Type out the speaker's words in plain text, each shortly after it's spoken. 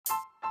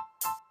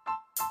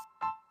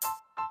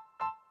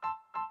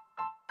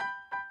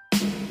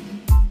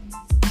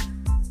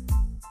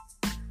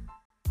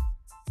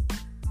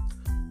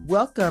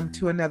Welcome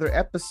to another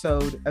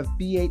episode of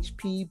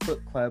BHP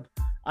Book Club.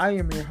 I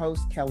am your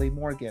host, Kelly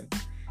Morgan.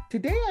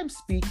 Today I'm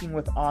speaking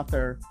with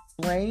author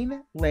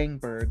Blaine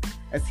Langberg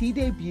as he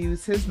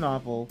debuts his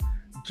novel,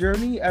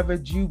 Journey of a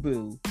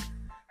Jew,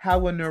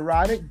 How a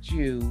Neurotic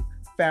Jew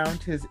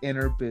Found His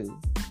Inner Boo.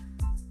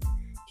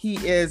 He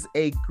is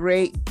a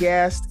great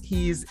guest.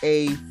 He's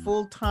a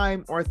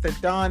full-time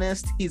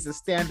orthodontist. He's a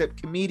stand-up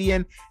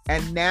comedian.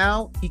 And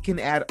now he can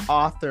add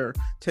author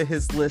to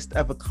his list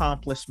of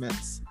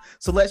accomplishments.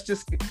 So let's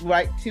just get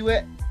right to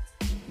it.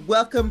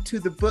 Welcome to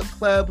the book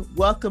club.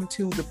 Welcome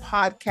to the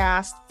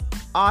podcast,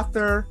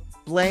 author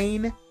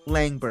Blaine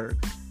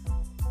Langberg.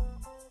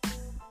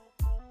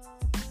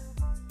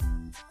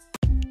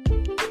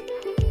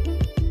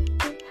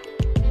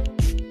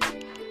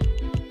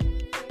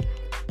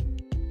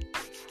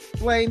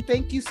 Blaine,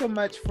 thank you so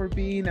much for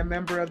being a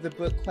member of the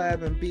book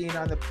club and being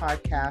on the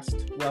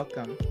podcast.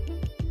 Welcome.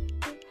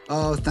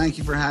 Oh, thank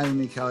you for having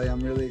me, Kelly. I'm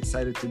really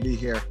excited to be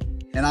here.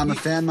 And I'm a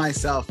fan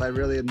myself. I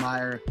really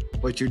admire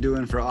what you're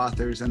doing for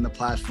authors and the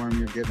platform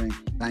you're giving.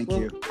 Thank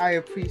you. I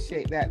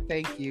appreciate that.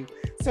 Thank you.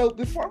 So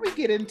before we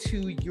get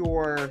into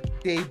your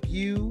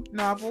debut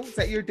novel, is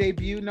that your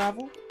debut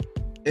novel?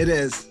 It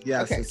is,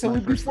 yes. Okay, so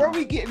before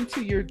we get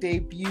into your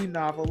debut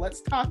novel, let's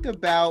talk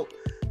about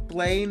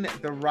Blaine,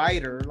 the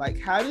writer. Like,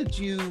 how did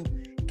you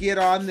get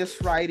on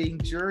this writing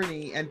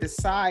journey and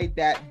decide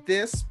that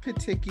this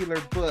particular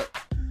book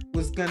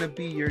was going to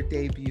be your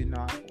debut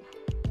novel?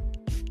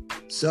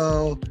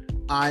 So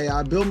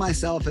I bill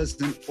myself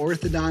as an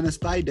orthodontist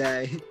by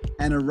day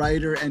and a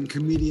writer and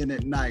comedian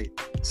at night.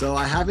 So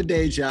I have a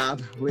day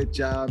job,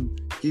 which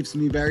keeps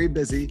me very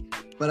busy,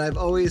 but I've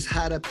always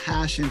had a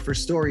passion for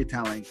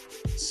storytelling.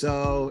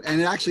 So,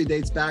 and it actually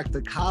dates back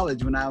to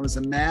college when I was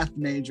a math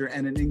major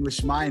and an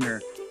English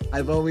minor.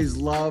 I've always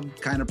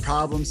loved kind of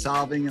problem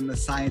solving in the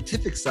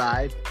scientific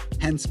side,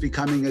 hence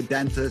becoming a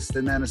dentist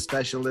and then a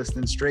specialist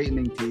in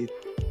straightening teeth.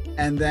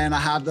 And then I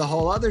have the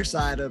whole other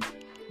side of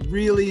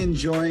really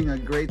enjoying a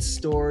great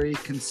story,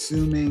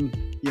 consuming,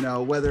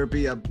 whether it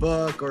be a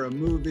book or a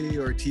movie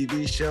or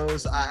TV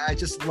shows. I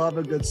just love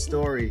a good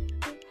story.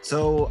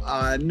 So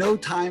no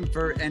time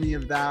for any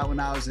of that when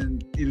I was in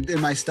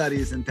my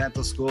studies in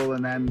dental school.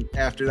 And then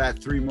after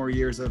that, 3 more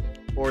years of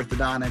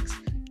orthodontics.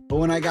 But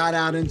when I got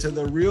out into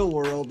the real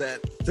world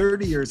at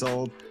 30 years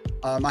old,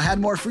 I had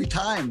more free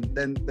time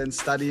than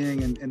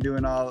studying and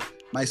doing all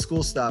my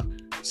school stuff.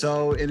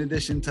 So in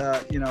addition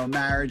to,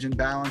 marriage and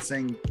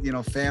balancing,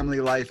 family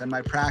life and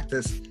my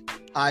practice,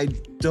 I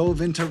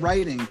dove into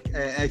writing,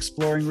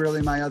 exploring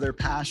really my other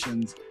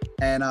passions.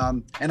 And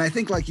I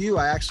think like you,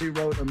 I actually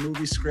wrote a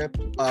movie script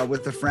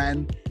with a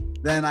friend.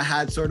 Then I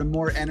had sort of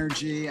more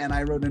energy and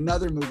I wrote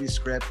another movie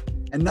script.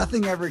 And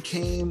nothing ever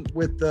came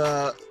with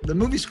the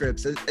movie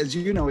scripts. As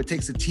you know, it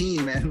takes a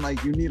team and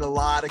you need a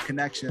lot of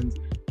connections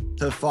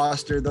to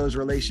foster those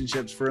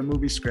relationships for a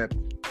movie script.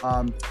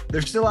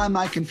 They're still on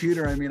my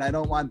computer. I mean, I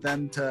don't want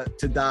them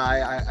to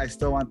die. I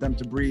still want them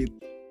to breathe.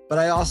 But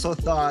I also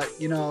thought,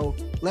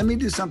 let me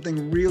do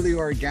something really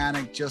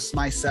organic, just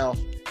myself.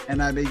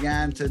 And I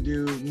began to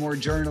do more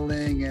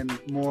journaling and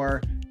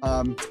more,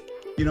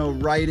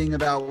 writing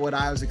about what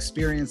I was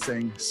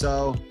experiencing.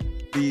 So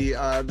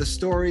the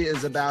story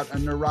is about a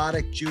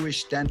neurotic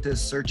Jewish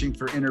dentist searching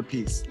for inner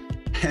peace.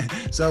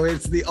 So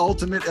it's the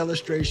ultimate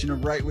illustration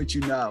of write what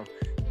you know.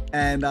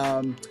 And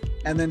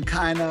then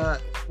kind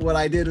of what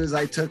I did was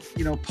I took,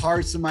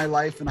 parts of my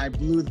life and I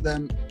blew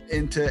them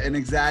into an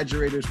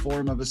exaggerated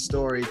form of a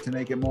story to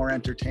make it more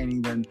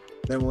entertaining than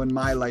when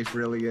my life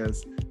really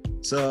is.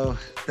 So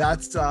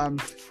that's,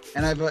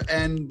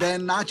 and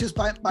then not just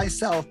by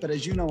myself, but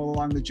as you know,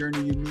 along the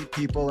journey, you meet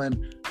people,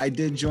 and I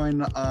did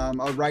join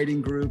a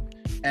writing group,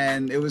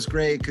 and it was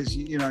great because,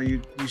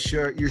 you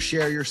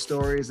share your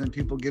stories and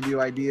people give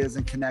you ideas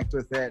and connect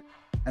with it.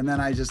 And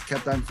then I just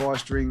kept on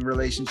fostering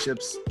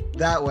relationships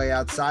that way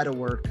outside of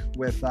work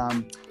with,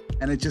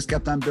 and it just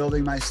kept on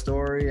building my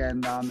story.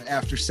 And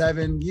after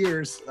 7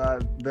 years,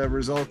 the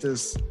result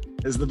is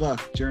the book,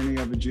 Journey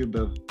of a Jew.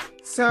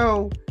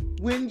 So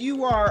when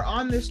you are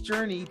on this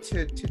journey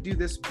to do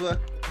this book,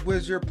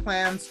 was your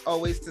plans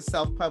always to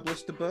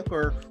self-publish the book,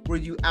 or were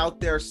you out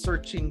there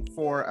searching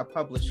for a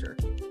publisher?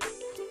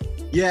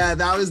 Yeah,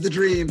 that was the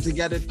dream, to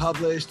get it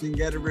published and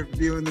get a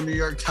review in the New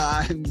York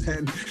Times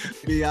and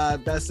be a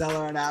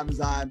bestseller on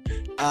Amazon.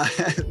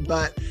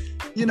 But,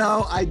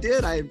 I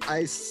did.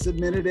 I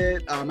submitted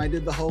it. I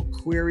did the whole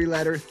query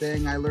letter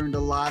thing. I learned a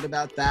lot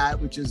about that,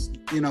 which is,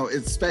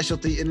 it's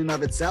specialty in and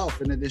of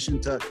itself, in addition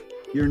to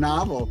your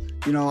novel.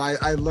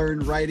 I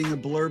learned writing a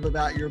blurb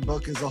about your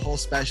book is a whole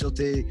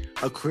specialty,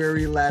 a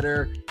query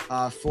letter,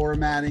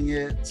 formatting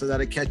it so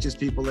that it catches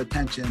people's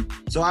attention.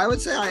 So I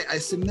would say I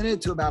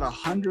submitted to about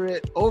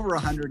over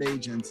 100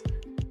 agents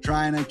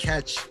trying to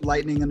catch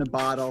lightning in a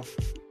bottle.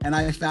 And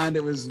I found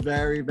it was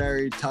very,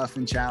 very tough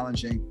and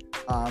challenging.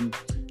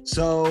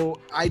 So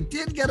I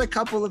did get a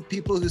couple of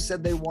people who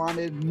said they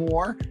wanted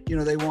more,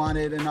 they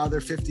wanted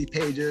another 50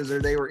 pages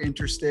or they were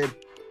interested.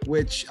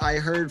 which I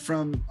heard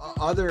from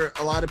a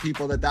lot of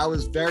people that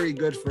was very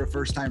good for a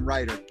first-time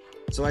writer.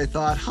 So I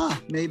thought,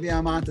 maybe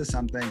I'm onto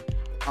something.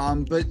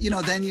 But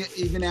then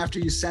even after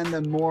you send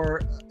them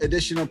more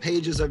additional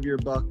pages of your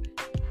book,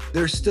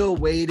 they're still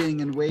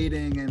waiting and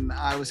waiting. And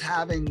I was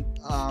having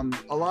having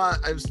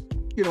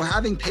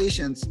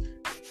patience,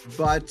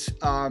 but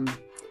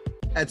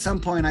at some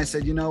point I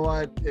said, you know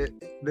what,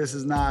 this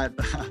is not,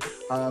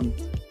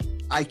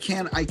 I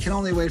can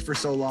only wait for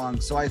so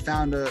long. So I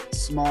found a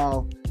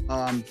small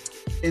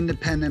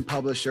independent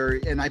publisher,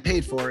 and I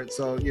paid for it.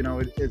 So,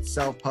 it's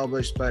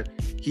self-published, but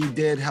he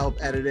did help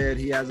edit it.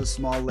 He has a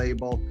small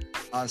label.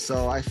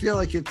 So I feel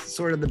like it's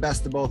sort of the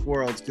best of both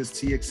worlds, because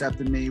he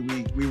accepted me.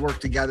 We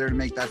worked together to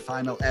make that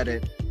final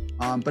edit.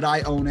 But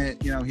I own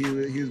it. He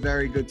was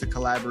very good to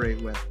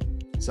collaborate with.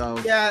 So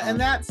yeah, and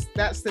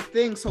that's the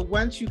thing. So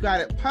once you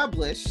got it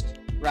published,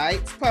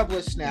 right? It's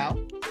published now.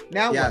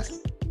 Now yes.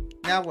 What?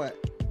 Now what?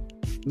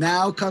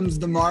 Now comes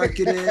the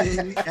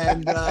marketing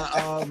and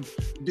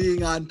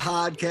being on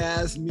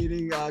podcasts,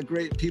 meeting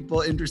great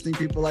people, interesting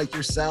people like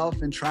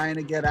yourself, and trying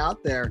to get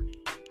out there.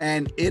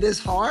 And it is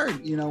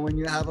hard, when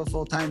you have a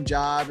full-time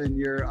job and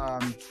you're,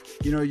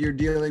 you're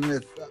dealing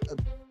with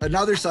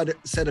another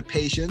set of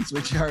patients,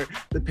 which are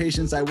the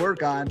patients I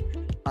work on.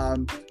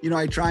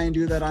 I try and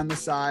do that on the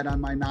side on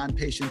my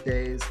non-patient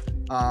days.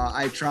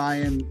 I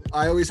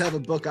always have a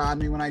book on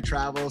me when I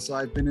travel. So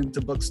I've been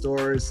into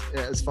bookstores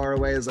as far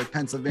away as like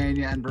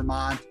Pennsylvania and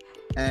Vermont,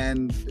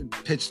 and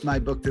pitched my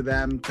book to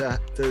them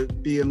to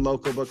be in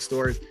local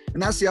bookstores.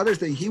 And that's the other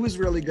thing. He was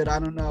really good. I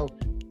don't know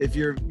if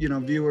your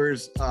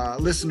viewers,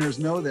 listeners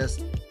know this,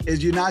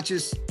 is you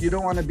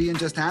don't want to be in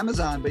just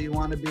Amazon, but you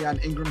want to be on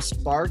Ingram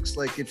Sparks.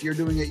 Like if you're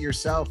doing it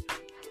yourself,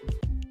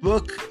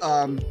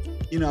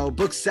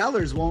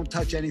 booksellers won't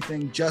touch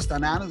anything just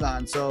on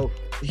Amazon. So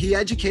he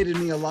educated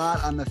me a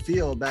lot on the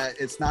field that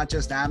it's not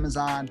just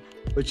Amazon,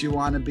 but you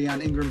want to be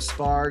on Ingram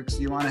Sparks.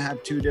 You want to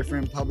have 2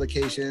 different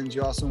publications.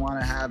 You also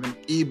want to have an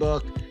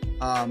ebook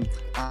on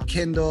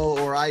Kindle,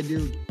 or I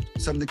do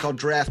something called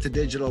Draft to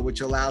Digital,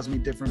 which allows me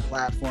different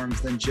platforms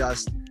than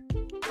just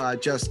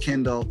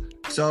Kindle.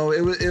 So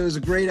it was a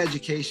great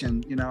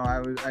education.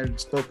 I've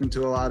spoken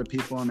to a lot of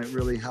people, and it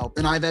really helped.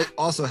 And I've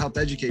also helped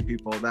educate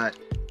people that,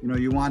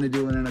 you want to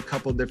do it in a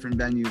couple different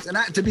venues. And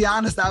to be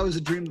honest, that was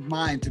a dream of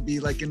mine, to be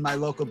like in my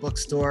local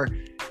bookstore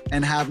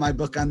and have my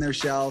book on their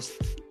shelves,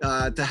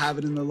 to have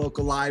it in the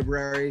local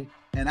library.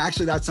 And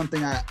actually, that's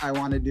something I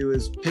want to do,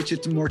 is pitch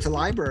it to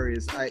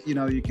libraries.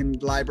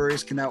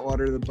 Libraries can now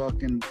order the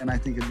book, and I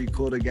think it'd be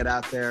cool to get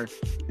out there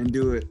and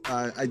do it.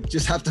 I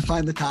just have to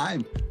find the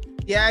time.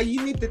 Yeah,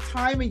 you need the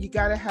time, and you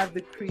got to have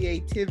the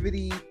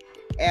creativity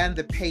and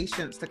the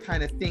patience to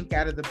kind of think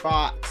out of the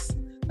box.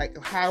 Like,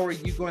 how are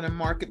you going to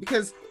market?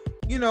 Because,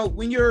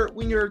 when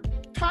you're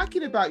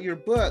talking about your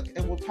book,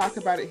 and we'll talk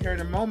about it here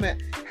in a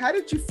moment, how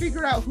did you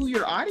figure out who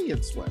your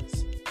audience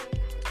was?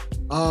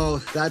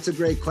 Oh, that's a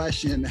great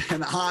question.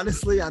 And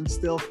honestly, I'm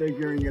still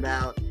figuring it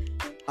out.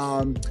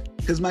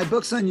 Because my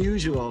book's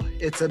unusual.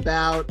 It's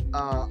about,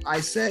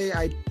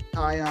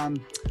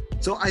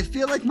 so I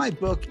feel like my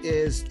book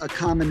is a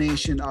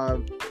combination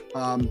of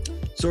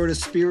sort of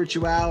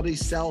spirituality,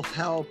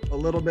 self-help, a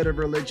little bit of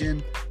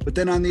religion. But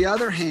then on the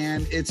other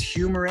hand, it's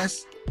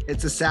humorous.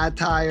 It's a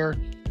satire.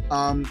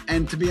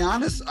 And to be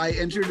honest, I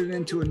entered it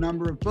into a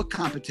number of book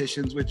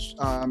competitions, which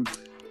I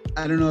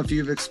don't know if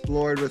you've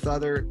explored with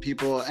other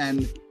people.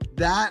 And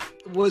that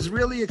was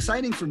really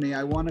exciting for me.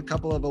 I won a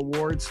couple of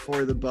awards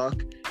for the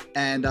book.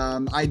 And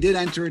I did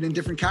enter it in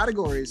different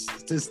categories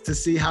to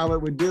see how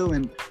it would do.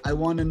 And I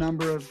won a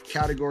number of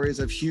categories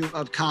of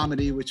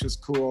comedy, which was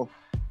cool.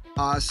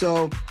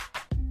 So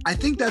I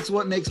think that's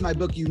what makes my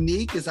book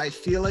unique, is I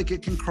feel like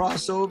it can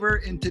cross over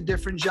into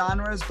different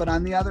genres. But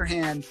on the other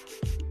hand,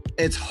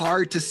 it's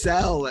hard to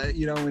sell,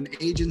 and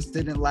agents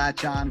didn't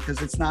latch on because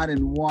it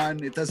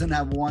doesn't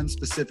have one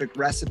specific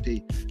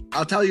recipe.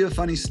 I'll tell you a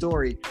funny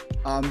story,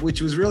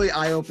 which was really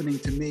eye-opening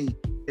to me,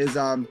 is,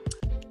 I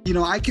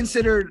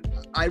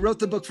wrote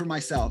the book for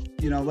myself.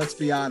 Let's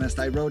be honest.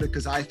 I wrote it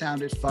because I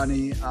found it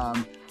funny.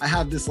 I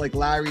have this like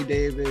Larry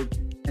David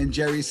and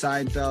Jerry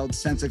Seinfeld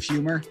sense of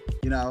humor.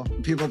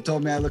 People have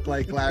told me I look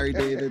like Larry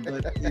David,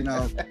 but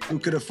who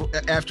could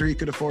after he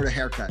could afford a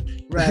haircut.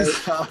 Right.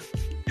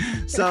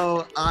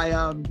 So I,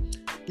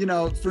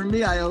 for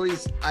me,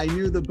 I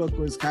knew the book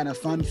was kind of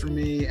fun for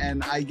me,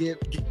 and I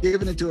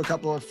given it to a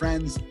couple of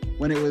friends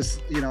when it was,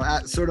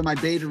 sort of my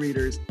beta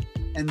readers,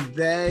 and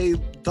they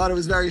thought it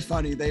was very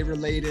funny. They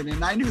related,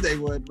 and I knew they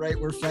would, right?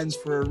 We're friends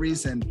for a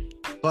reason.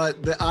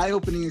 But the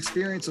eye-opening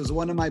experience was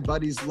one of my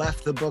buddies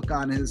left the book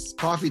on his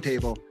coffee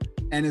table,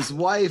 and his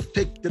wife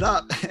picked it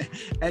up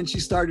and she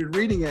started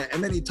reading it.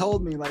 And then he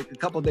told me like a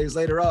couple of days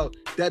later, oh,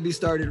 Debbie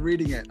started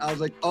reading it. I was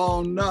like,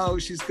 oh no,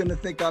 she's going to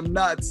think I'm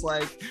nuts.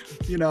 Like,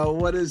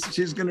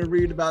 she's going to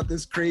read about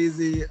this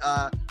crazy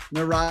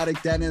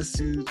neurotic dentist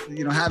who's,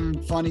 having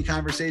funny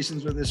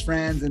conversations with his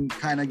friends and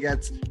kind of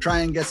gets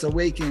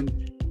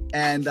awakened.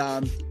 And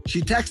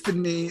she texted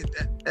me,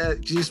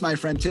 she's my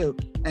friend too.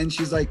 And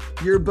she's like,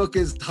 your book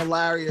is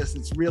hilarious.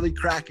 It's really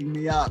cracking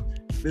me up.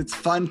 it's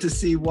fun to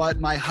see what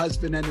my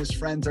husband and his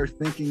friends are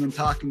thinking and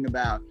talking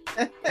about.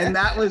 And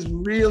that was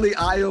really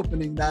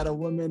eye-opening that a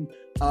woman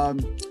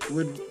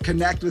would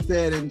connect with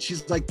it. And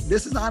she's like,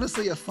 this is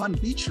honestly a fun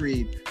beach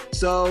read.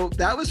 So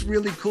that was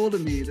really cool to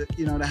me,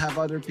 to have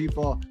other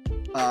people,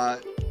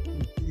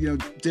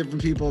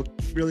 different people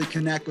really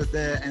connect with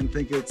it and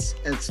think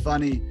it's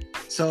funny.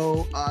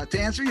 So to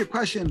answer your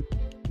question,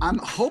 I'm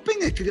hoping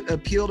it could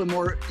appeal to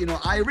more,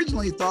 I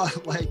originally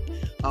thought like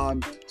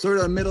sort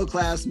of a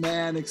middle-class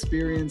man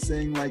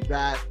experiencing like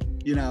that,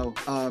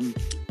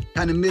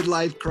 kind of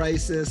midlife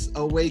crisis,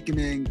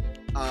 awakening,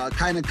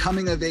 kind of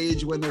coming of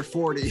age when they're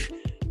 40.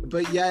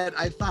 But yet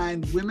I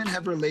find women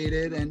have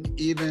related, and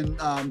even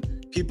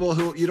people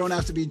who, you don't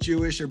have to be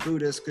Jewish or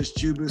Buddhist, because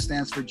JUBU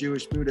stands for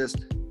Jewish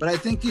Buddhist. But I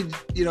think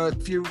if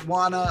you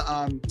want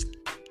to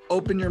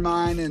open your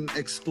mind and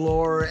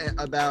explore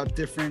about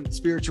different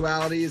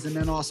spiritualities, and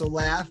then also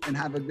laugh and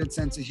have a good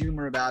sense of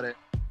humor about it,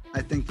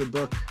 I think the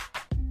book,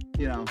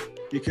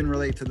 you can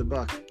relate to the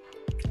book.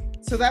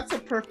 So that's a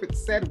perfect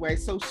segue.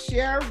 So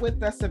share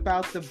with us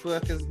about the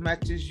book as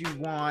much as you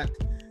want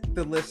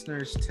the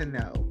listeners to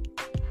know.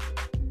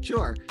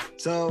 Sure.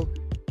 So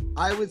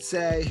I would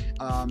say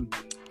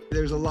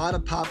there's a lot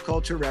of pop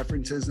culture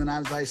references. And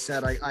as I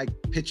said, I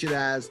pitch it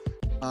as,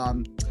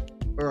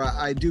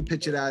 I do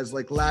pitch it as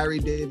like Larry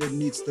David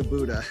meets the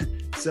Buddha.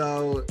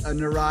 So a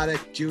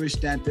neurotic Jewish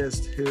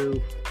dentist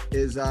who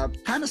is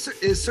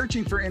is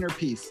searching for inner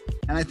peace.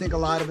 And I think a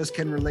lot of us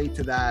can relate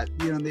to that,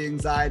 the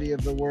anxiety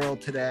of the world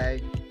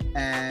today.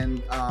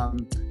 And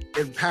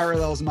it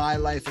parallels my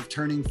life of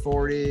turning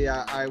 40.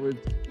 I would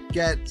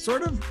get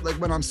sort of like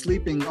when I'm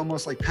sleeping,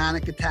 almost like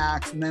panic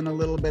attacks, and then a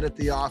little bit at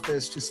the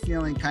office, just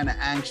feeling kind of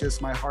anxious,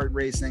 my heart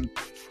racing.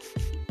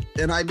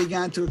 And I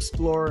began to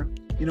explore,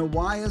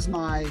 why is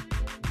my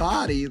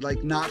body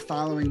like not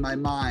following my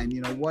mind?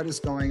 What is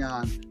going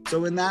on?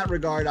 So in that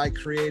regard, I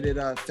created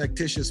a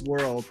fictitious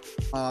world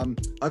of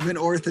an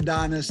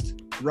orthodontist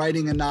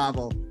writing a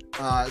novel.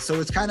 So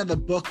it's kind of a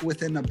book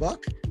within a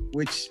book,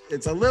 which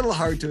it's a little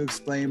hard to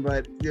explain,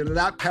 but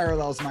that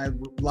parallels my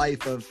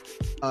life of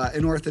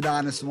an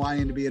orthodontist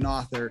wanting to be an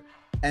author.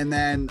 And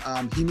then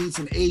he meets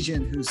an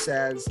agent who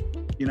says,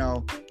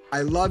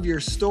 I love your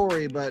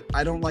story, but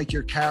I don't like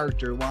your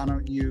character. Why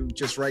don't you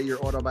just write your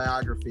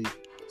autobiography?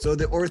 So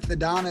the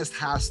orthodontist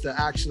has to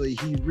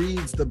he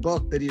reads the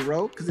book that he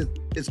wrote, because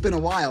it's been a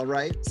while,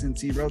 right,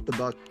 since he wrote the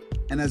book.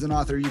 And as an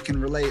author, you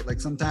can relate. Like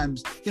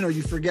sometimes,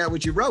 you forget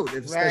what you wrote,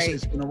 especially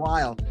if it's been a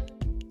while.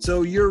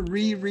 So you're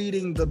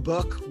rereading the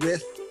book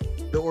with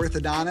the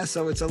orthodontist.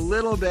 So it's a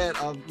little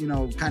bit of,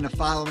 kind of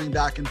following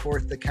back and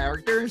forth the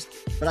characters,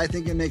 but I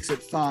think it makes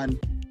it fun.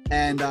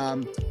 And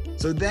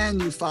so then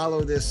you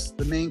follow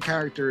the main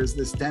character is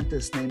this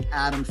dentist named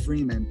Adam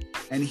Freeman.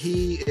 And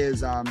he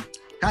is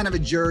kind of a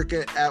jerk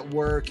at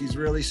work. He's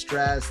really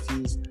stressed.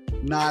 He's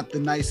not the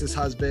nicest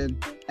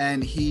husband.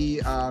 And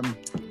he's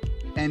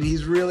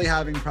really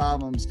having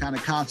problems kind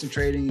of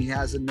concentrating. He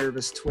has a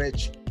nervous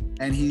twitch.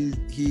 And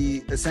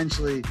he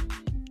essentially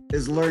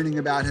is learning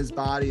about his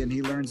body, and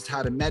he learns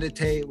how to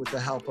meditate with the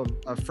help of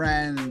a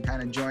friend, and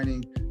kind of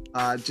joining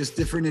just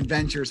different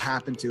adventures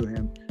happen to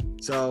him.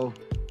 So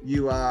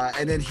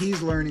and then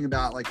he's learning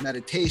about like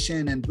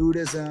meditation and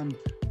Buddhism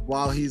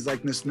while he's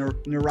like this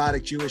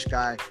neurotic Jewish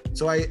guy.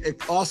 So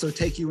it also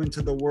take you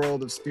into the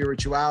world of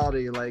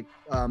spirituality, like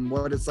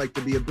what it's like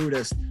to be a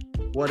Buddhist,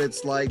 what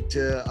it's like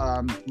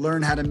to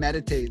learn how to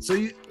meditate.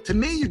 So to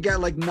me, you get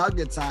like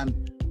nuggets on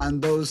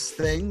those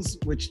things,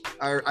 which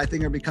I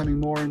think are becoming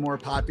more and more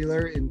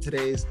popular in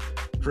today's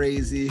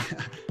crazy,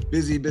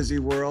 busy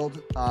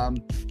world.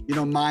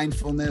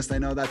 Mindfulness, I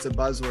know that's a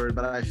buzzword,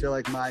 but I feel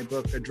like my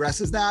book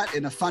addresses that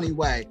in a funny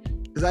way,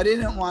 because I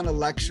didn't want to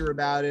lecture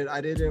about it.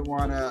 I didn't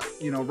want to,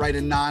 write a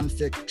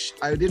nonfiction.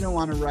 I didn't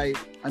want to write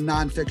a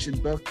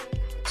nonfiction book.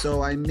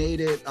 So I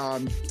made it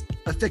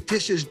a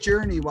fictitious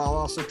journey while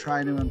also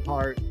trying to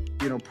impart,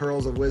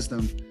 pearls of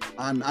wisdom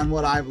on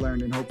what I've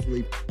learned, and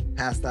hopefully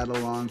pass that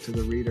along to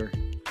the reader.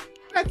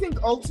 I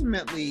think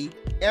ultimately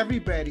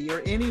everybody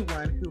or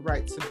anyone who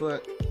writes a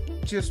book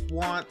just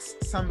wants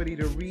somebody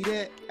to read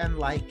it and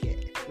like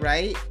it,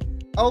 right?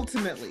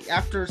 Ultimately,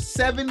 after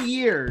 7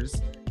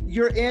 years,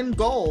 your end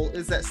goal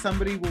is that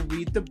somebody will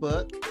read the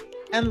book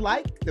and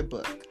like the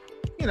book.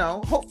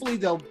 Hopefully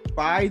they'll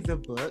buy the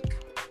book,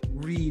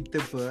 read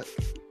the book,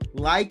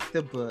 like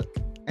the book,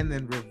 and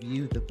then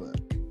review the book.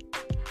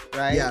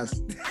 Right?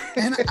 Yes.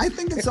 And I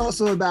think it's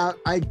also about,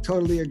 I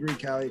totally agree,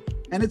 Kelly.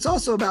 And it's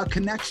also about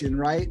connection,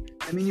 right?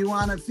 I mean, you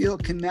want to feel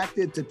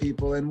connected to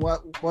people, and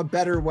what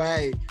better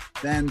way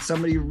than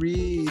somebody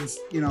reads,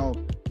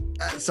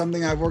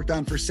 something I've worked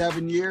on for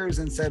 7 years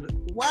and said,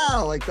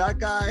 wow, like that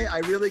guy, I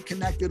really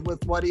connected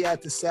with what he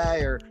had to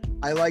say, or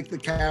I like the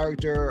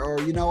character,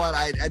 or you know what,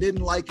 I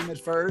didn't like him at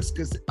first,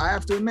 because I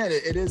have to admit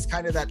it is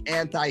kind of that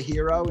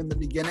anti-hero in the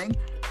beginning.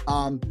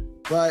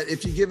 But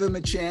if you give him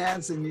a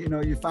chance and,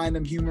 you find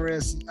him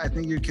humorous, I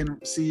think you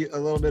can see a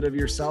little bit of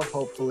yourself,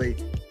 hopefully,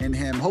 in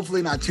him.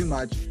 Hopefully not too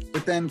much,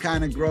 but then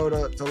kind of grow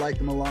to like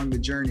him along the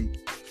journey.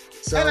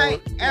 So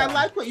I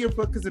like what your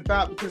book is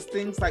about, because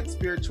things like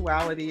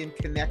spirituality and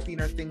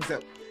connecting are things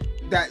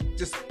that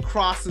just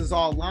crosses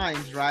all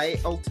lines,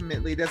 right?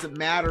 Ultimately, it doesn't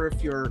matter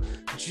if you're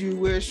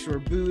Jewish or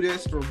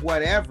Buddhist or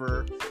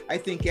whatever. I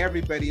think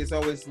everybody is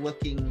always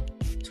looking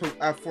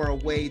to for a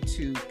way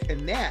to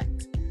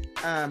connect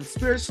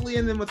spiritually,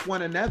 and then with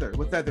one another,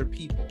 with other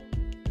people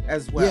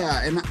as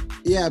well.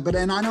 But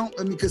I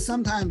don't, because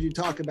sometimes you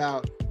talk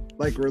about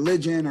like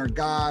religion or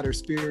God or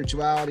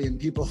spirituality, and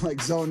people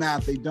like zone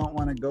out, they don't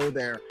want to go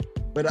there.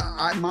 But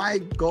my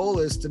goal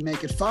is to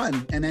make it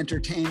fun and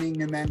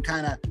entertaining, and then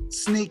kind of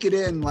sneak it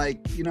in, like,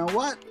 you know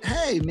what?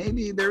 Hey,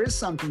 maybe there is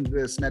something to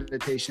this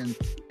meditation.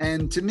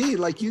 And to me,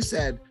 like you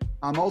said,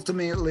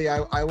 ultimately,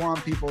 I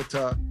want people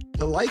to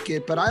like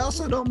it, but I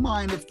also don't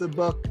mind if the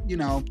book,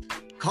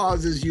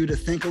 causes you to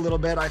think a little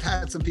bit. I've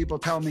had some people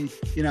tell me,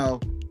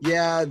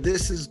 yeah,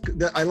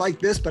 I like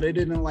this, but I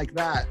didn't like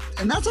that.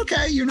 And that's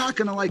okay. You're not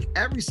going to like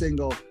every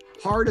single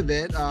part of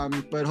it,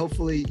 but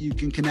hopefully you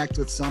can connect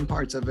with some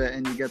parts of it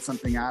and you get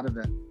something out of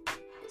it.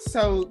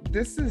 So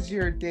this is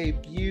your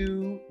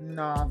debut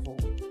novel.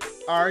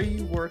 Are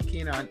you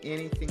working on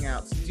anything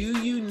else? Do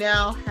you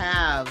now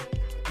have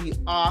the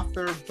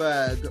author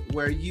bug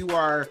where you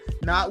are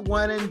not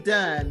one and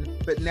done,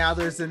 but now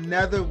there's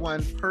another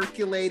one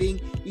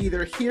percolating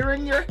either here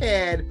in your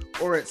head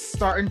or it's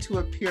starting to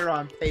appear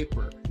on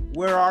paper?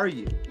 Where are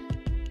you?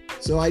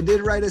 So I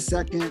did write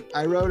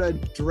I wrote a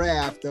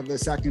draft of the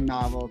second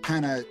novel.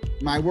 Kind of,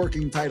 my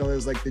working title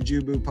is like the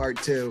Jubu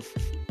Part 2.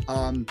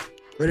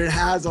 But it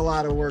has a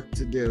lot of work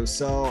to do.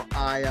 So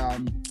I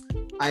am,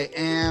 I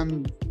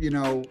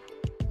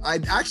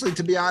actually,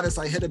 to be honest,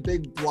 I hit a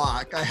big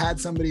block. I had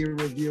somebody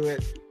review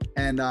it,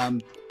 and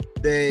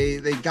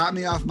they got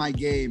me off my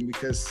game,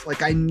 because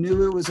like I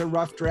knew it was a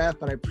rough draft,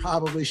 but I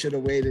probably should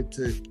have waited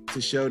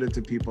to show it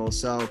to people.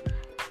 So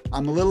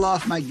I'm a little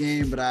off my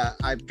game, but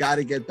I've got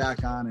to get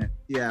back on it.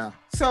 Yeah.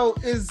 So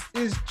is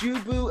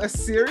Jubu a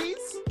series?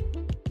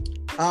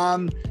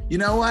 You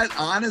know what?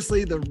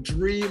 Honestly, the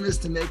dream is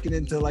to make it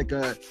into like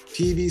a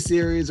TV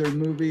series or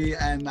movie,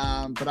 and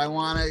but I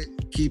want to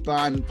keep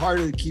on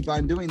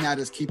doing that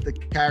is keep the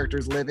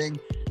characters living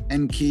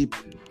and keep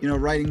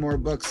writing more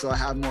books, so I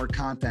have more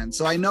content.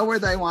 So I know where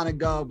they want to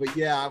go, but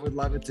yeah, I would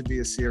love it to be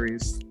a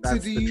series.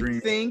 That's the dream. So do you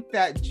think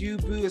that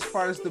Jubu, as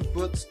far as the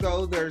books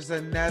go, there's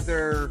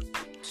another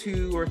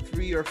 2 or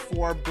 3 or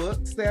 4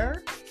 books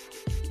there?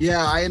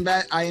 Yeah,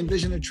 I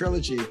envision a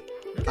trilogy.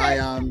 Okay.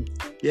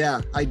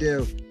 I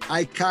do.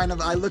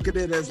 I look at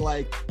it as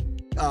like,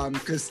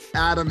 because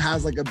Adam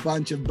has like a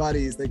bunch of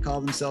buddies. They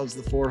call themselves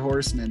the 4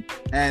 Horsemen.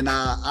 And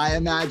I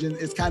imagine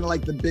it's kind of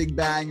like the Big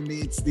Bang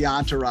meets the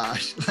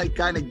Entourage, like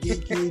kind of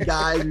geeky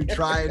guys who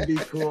try and be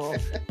cool.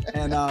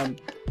 And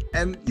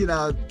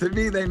to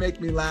me, they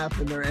make me laugh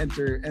and they're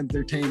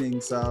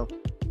entertaining. So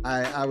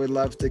I would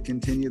love to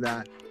continue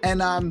that.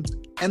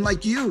 And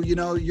like your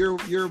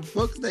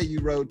book that you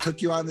wrote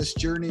took you on this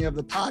journey of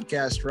the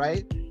podcast,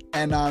 right?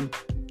 And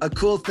a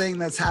cool thing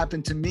that's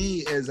happened to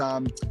me is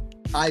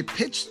I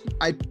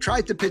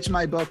tried to pitch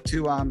my book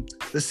to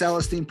the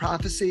Celestine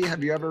Prophecy.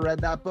 Have you ever read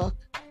that book?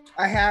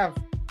 I have.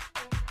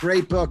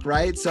 Great book,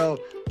 right? So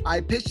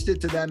I pitched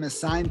it to them as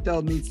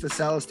Seinfeld meets the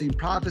Celestine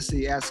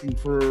Prophecy, asking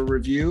for a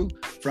review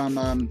from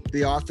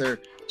the author,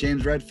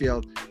 James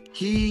Redfield.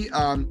 He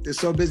is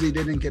so busy,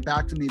 didn't get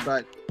back to me,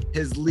 but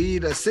his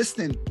lead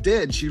assistant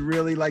did. She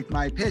really liked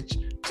my pitch.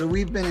 So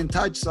we've been in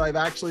touch. So I've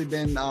actually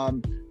been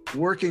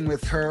working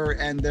with her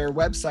and their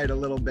website a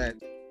little bit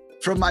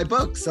from my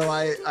book. So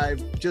I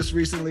just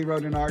recently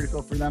wrote an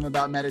article for them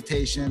about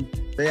meditation.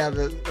 They have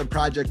a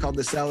project called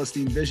the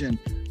Celestine Vision.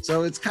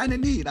 So it's kind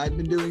of neat. I've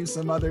been doing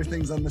some other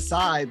things on the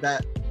side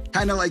that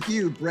kind of like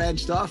you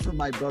branched off from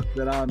my book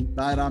that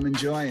I'm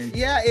enjoying.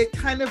 Yeah, it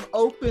kind of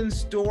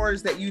opens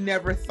doors that you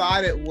never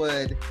thought it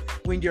would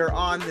when you're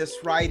on this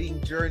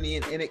writing journey,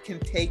 and it can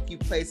take you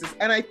places.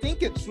 And I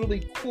think it's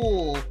really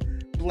cool,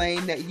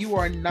 Blaine, that you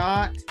are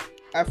not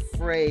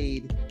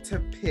afraid to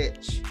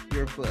pitch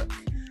your book.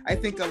 I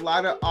think a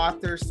lot of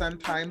authors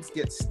sometimes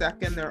get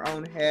stuck in their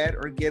own head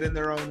or get in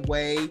their own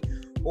way,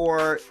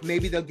 or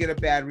maybe they'll get a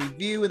bad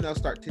review and they'll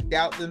start to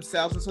doubt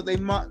themselves. And so they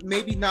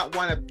maybe not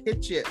want to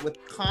pitch it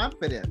with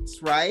confidence,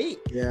 right?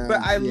 Yeah.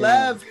 But I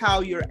love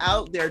how you're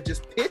out there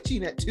just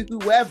pitching it to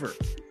whoever,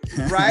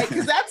 right?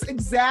 Because that's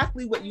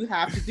exactly what you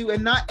have to do.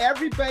 And not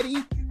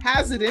everybody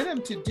has it in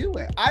them to do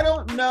it. I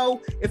don't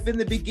know if in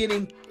the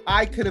beginning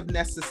I could have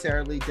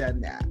necessarily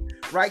done that,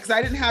 right? Because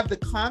I didn't have the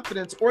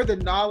confidence or the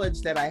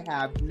knowledge that I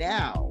have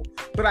now.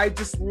 But I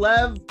just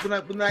love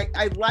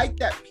I like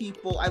that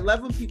I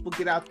love when people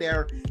get out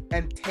there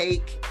and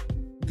take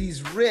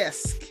these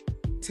risks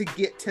to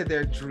get to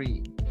their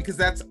dream, because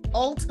that's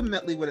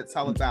ultimately what it's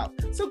all about.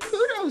 So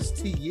kudos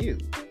to you.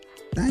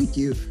 Thank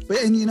you.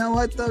 And you know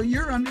what, though?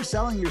 You're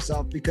underselling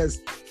yourself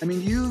because, I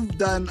mean, you've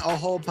done a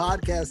whole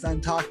podcast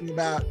on talking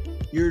about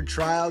your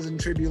trials and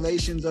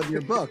tribulations of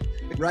your book,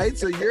 right?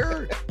 So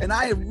and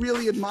I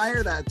really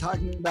admire that,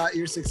 talking about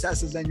your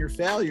successes and your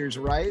failures,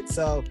 right?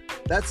 So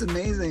that's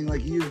amazing.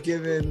 Like you've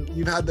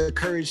had the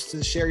courage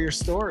to share your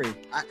story.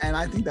 And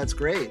I think that's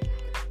great.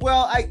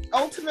 Well,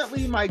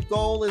 ultimately my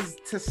goal is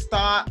to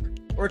stop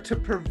or to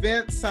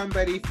prevent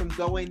somebody from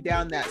going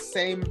down that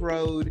same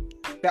road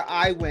that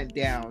I went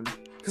down,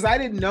 because I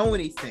didn't know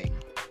anything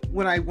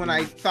when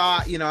I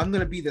thought, I'm going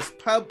to be this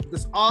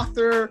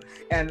author,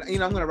 and I'm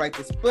going to write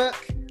this book.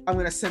 I'm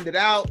going to send it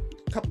out,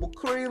 a couple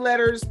query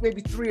letters, maybe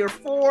 3 or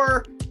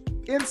 4,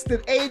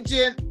 instant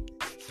agent,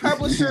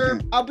 publisher.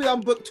 I'll be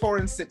on book tour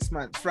in 6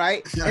 months,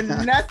 right? And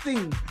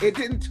it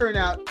didn't turn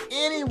out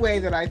any way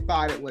that I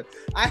thought it would.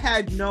 I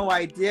had no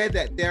idea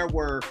that there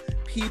were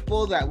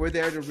people that were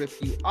there to rip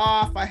you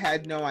off. I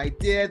had no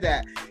idea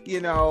that,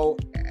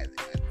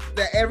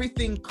 that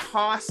everything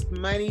costs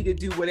money to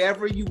do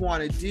whatever you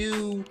want to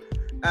do,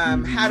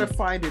 how to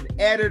find an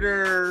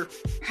editor,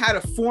 how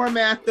to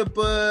format the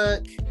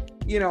book,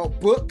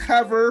 book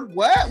cover.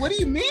 What do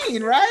you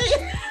mean,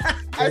 right?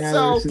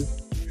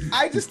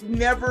 I just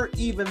never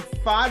even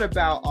thought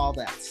about all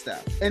that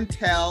stuff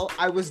until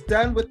I was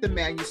done with the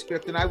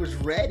manuscript and I was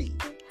ready.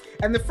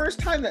 And the first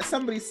time that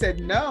somebody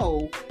said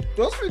no,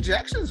 those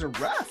rejections are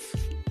rough.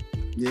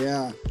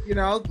 Yeah.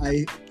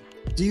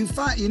 Do you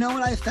find,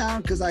 what I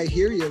found? Because I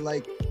hear you,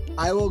 like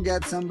I will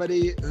get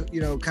somebody,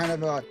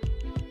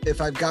 if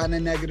I've gotten a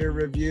negative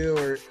review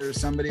or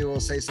somebody will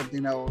say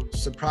something that will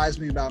surprise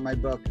me about my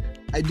book,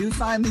 I do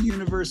find the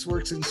universe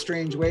works in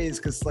strange ways,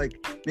 because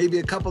like maybe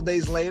a couple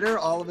days later,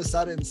 all of a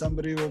sudden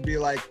somebody will be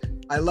like,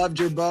 I loved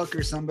your book,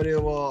 or somebody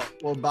will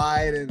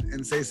buy it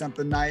and say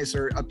something nice,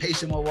 or a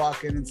patient will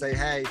walk in and say,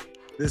 hey,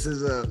 this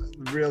is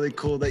really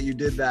cool that you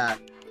did that.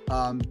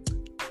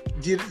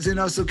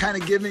 So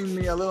kind of giving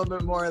me a little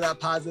bit more of that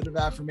positive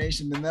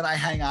affirmation, and then I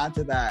hang on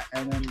to that,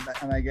 and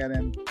I get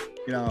in,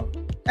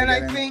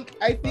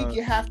 I think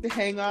you have to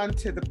hang on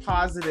to the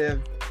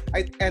positive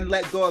and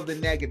let go of the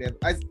negative.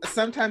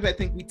 Sometimes I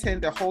think we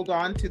tend to hold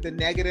on to the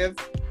negative,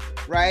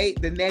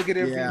 right? The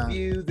negative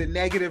review, the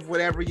negative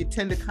whatever, you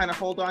tend to kind of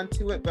hold on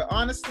to it. But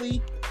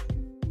honestly,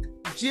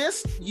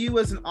 just you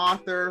as an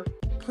author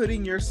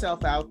putting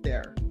yourself out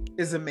there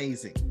is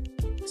amazing.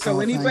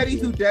 So anybody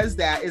who does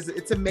that,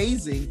 it's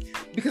amazing,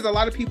 because a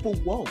lot of people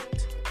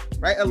won't,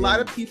 right? A lot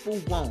of people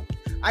won't.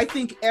 I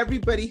think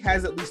everybody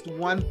has at least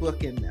one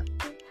book in them,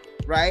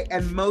 right?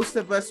 And most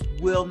of us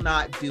will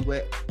not do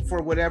it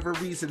for whatever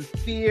reason,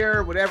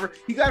 fear, whatever.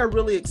 You got to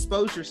really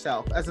expose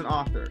yourself as an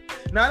author.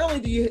 Not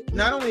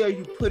only are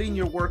you putting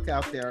your work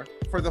out there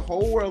for the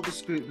whole world to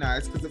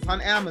scrutinize, because it's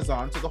on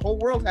Amazon, so the whole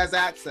world has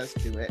access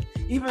to it,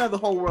 even though the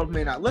whole world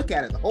may not look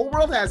at it. The whole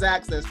world has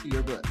access to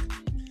your book.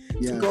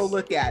 To go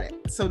look at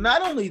it. So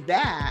not only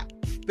that,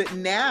 but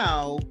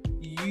now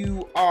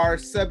you are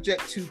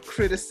subject to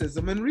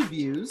criticism and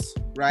reviews,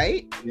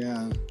 right?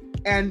 Yeah.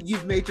 And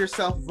you've made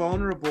yourself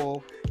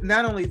vulnerable.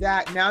 Not only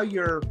that, now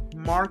you're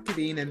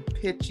marketing and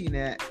pitching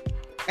it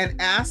and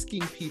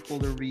asking people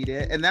to read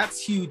it. And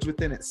that's huge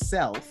within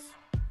itself,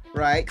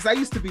 right? Because I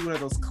used to be one of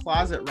those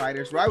closet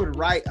writers where I would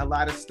write a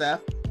lot of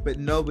stuff, but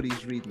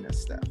nobody's reading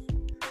this stuff,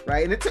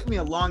 right? And it took me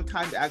a long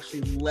time to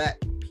actually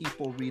let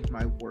people read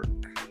my work.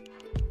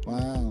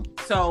 Wow.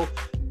 So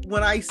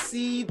when I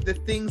see the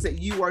things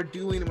that you are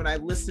doing, when I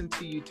listen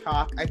to you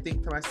talk, I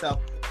think to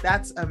myself,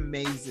 that's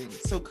amazing.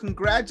 So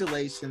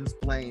congratulations,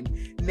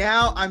 Blaine.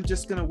 Now I'm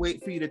just going to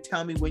wait for you to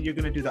tell me when you're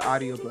going to do the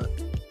audiobook.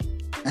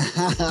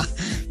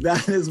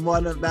 That is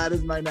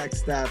my next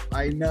step.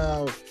 I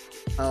know.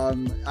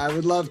 I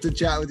would love to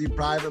chat with you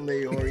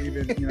privately, or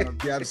even, if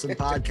you have some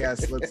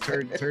podcasts, let's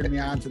turn me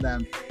on to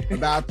them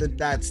about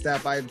that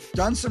step. I've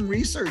done some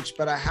research,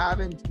 but I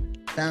haven't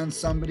found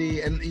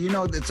somebody, and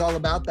it's all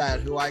about that,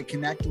 who I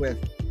connect with,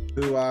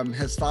 who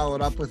has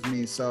followed up with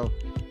me. So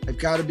I've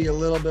got to be a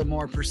little bit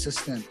more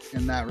persistent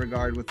in that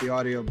regard with the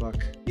audiobook.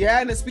 Yeah,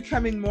 and it's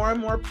becoming more and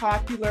more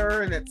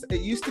popular, and it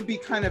used to be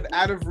kind of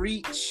out of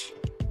reach.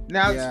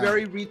 Now it's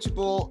very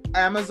reachable.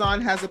 Amazon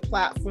has a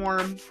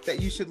platform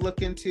that you should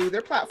look into.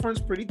 Their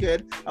platform's pretty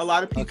good. A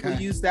lot of people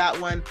use that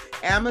one.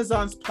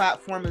 Amazon's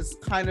platform is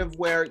kind of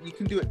where you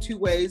can do it 2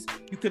 ways.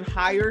 You can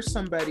hire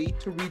somebody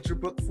to read your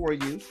book for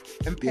you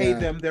and pay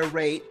them their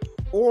rate,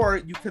 or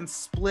you can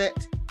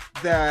split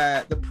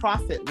the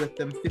profit with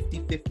them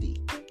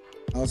 50-50.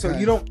 Okay. So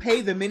you don't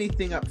pay them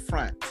anything up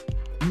front.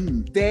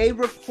 They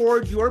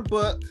record your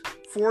book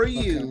for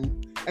you,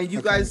 and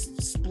you guys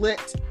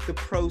split the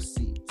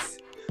proceeds.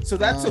 So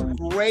that's a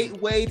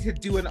great way to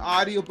do an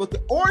audiobook,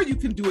 or you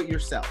can do it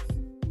yourself,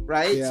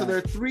 right? So there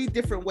are 3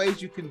 different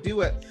ways you can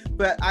do it.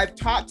 But I've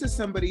talked to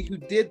somebody who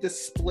did the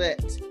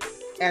split,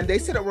 and they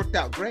said it worked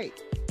out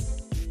great.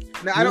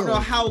 Now, I don't know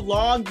how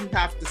long you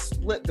have to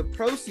split the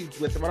proceeds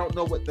with them. I don't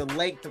know what the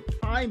length of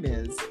time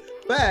is,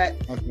 but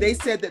they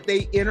said that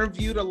they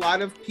interviewed a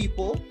lot of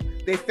people.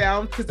 They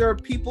found, because there are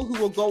people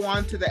who will go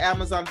onto the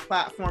Amazon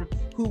platform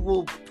who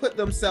will put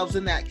themselves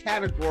in that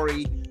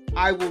category.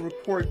 I will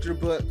record your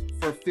book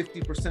for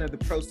 50% of the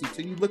proceeds.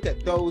 So you look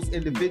at those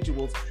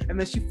individuals, and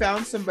then she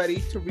found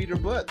somebody to read her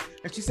book,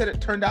 and she said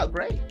it turned out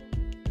great.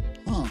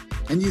 Huh.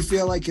 And you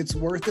feel like it's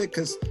worth it?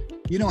 Because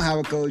you know how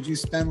it goes. You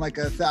spend like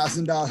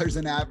 $1,000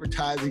 in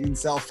advertising and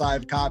sell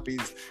 5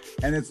 copies,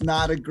 and it's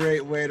not a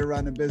great way to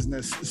run a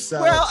business.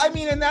 So, well, I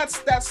mean, and that's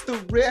the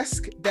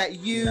risk that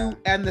you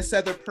and this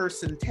other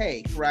person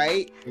take,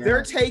 right? Yeah.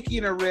 They're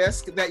taking a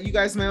risk that you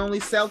guys may only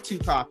sell 2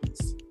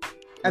 copies.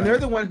 And they're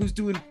the one who's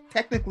doing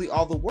technically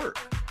all the work.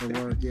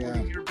 Your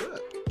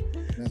book.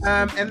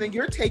 And then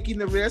you're taking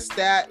the risk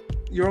that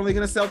you're only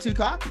going to sell 2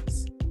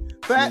 copies,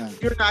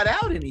 but you're not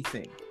out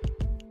anything.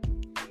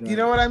 Right. You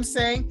know what I'm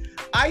saying?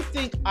 I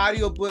think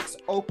audiobooks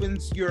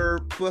opens your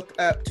book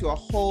up to a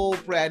whole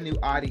brand new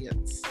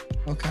audience.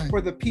 Okay.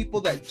 For the people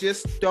that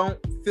just don't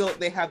feel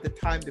they have the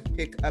time to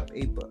pick up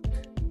a book.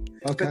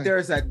 Okay. But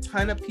there's a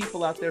ton of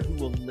people out there who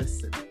will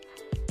listen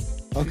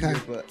to your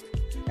book.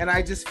 And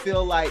I just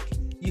feel like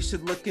you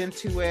should look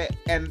into it.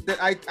 And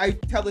I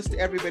tell this to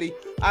everybody.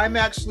 I'm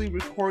actually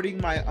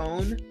recording my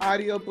own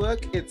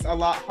audiobook. It's a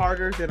lot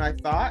harder than I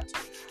thought.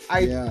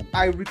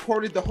 I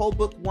recorded the whole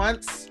book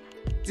once,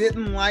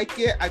 didn't like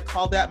it. I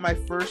call that my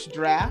first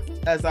draft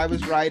as I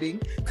was writing,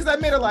 because I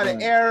made a lot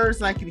of errors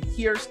and I could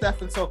hear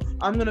stuff. And so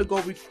I'm going to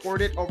go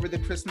record it over the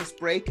Christmas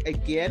break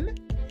again.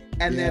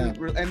 And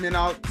then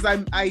I'll, because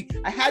I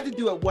had to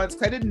do it once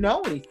because I didn't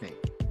know anything.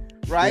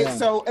 Right. Yeah.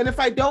 So, and if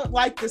I don't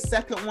like the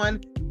second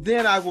one,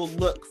 then I will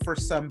look for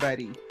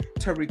somebody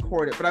to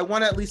record it. But I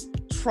want to at least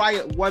try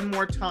it one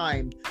more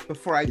time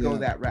before I go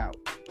that route.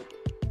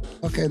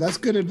 Okay, that's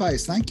good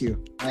advice. Thank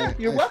you. Yeah,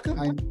 you're welcome.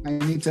 I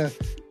need to,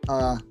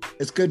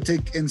 it's good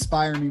to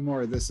inspire me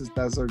more.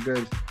 Those are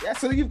good. Yeah,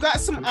 so you've got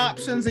some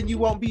options, and you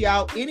won't be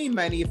out any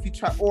money if you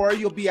try, or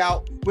you'll be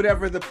out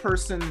whatever the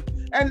person,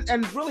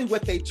 and really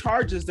what they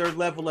charge is their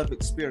level of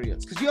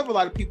experience. Because you have a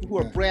lot of people who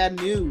are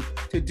brand new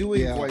to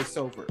doing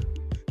voiceover.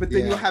 But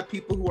then you'll have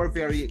people who are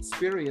very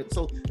experienced.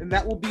 So, and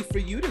that will be for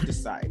you to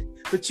decide.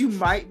 But you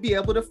might be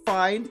able to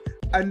find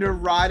a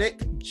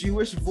neurotic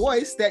Jewish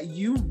voice that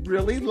you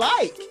really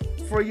like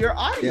for your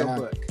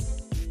audiobook.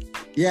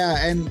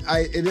 Yeah, and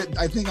I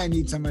think I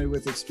need somebody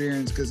with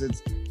experience because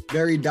it's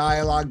very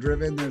dialogue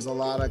driven. There's a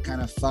lot of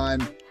kind of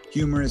fun,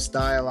 humorous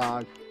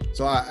dialogue.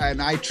 So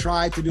I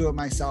tried to do it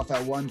myself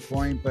at one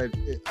point, but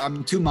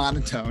I'm too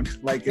monotone.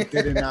 Like it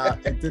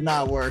did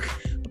not work.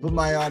 I put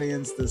my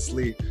audience to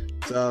sleep.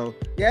 So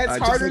it's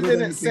harder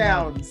than it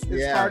sounds.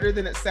 It's harder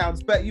than it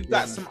sounds, but you've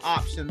got some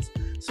options.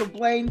 So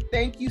Blaine,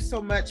 thank you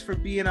so much for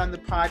being on the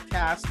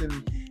podcast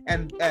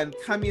and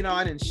coming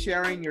on and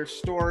sharing your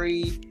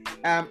story.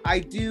 I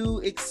do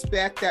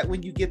expect that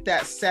when you get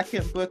that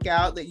second book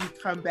out, that you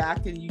come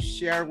back and you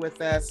share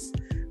with us,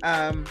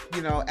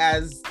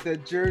 as the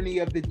journey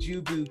of the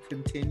Jubu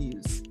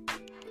continues.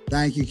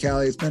 Thank you,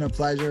 Kelly. It's been a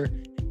pleasure,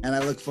 and I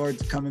look forward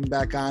to coming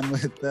back on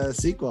with the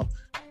sequel.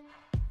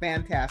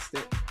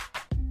 Fantastic.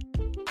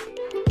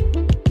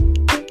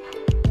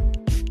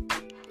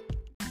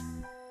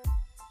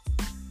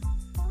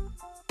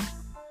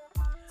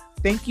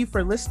 Thank you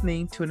for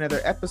listening to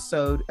another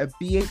episode of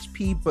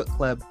BHP Book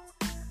Club.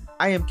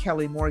 I am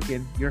Kelly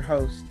Morgan, your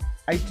host.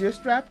 I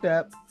just wrapped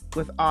up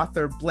with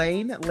author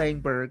Blaine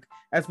Langberg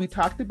as we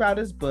talked about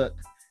his book,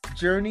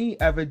 Journey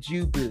of a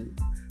Jew Boo,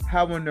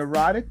 How a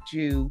Neurotic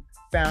Jew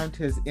Found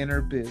His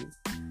Inner Boo.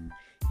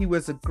 He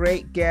was a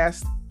great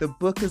guest. The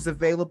book is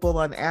available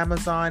on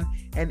Amazon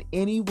and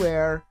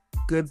anywhere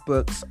good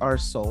books are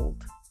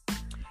sold.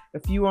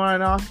 If you are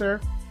an author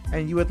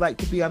and you would like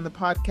to be on the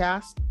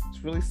podcast,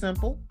 it's really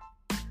simple.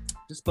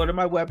 Just go to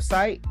my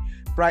website,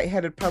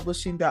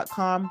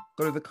 brightheadedpublishing.com,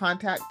 go to the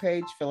contact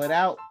page, fill it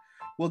out.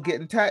 We'll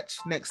get in touch.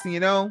 Next thing you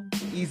know,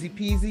 easy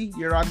peasy,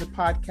 you're on the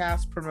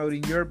podcast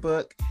promoting your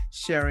book,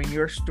 sharing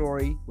your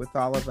story with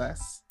all of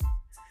us.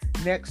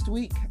 Next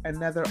week,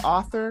 another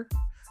author.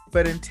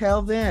 But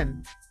until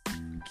then,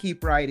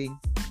 keep writing.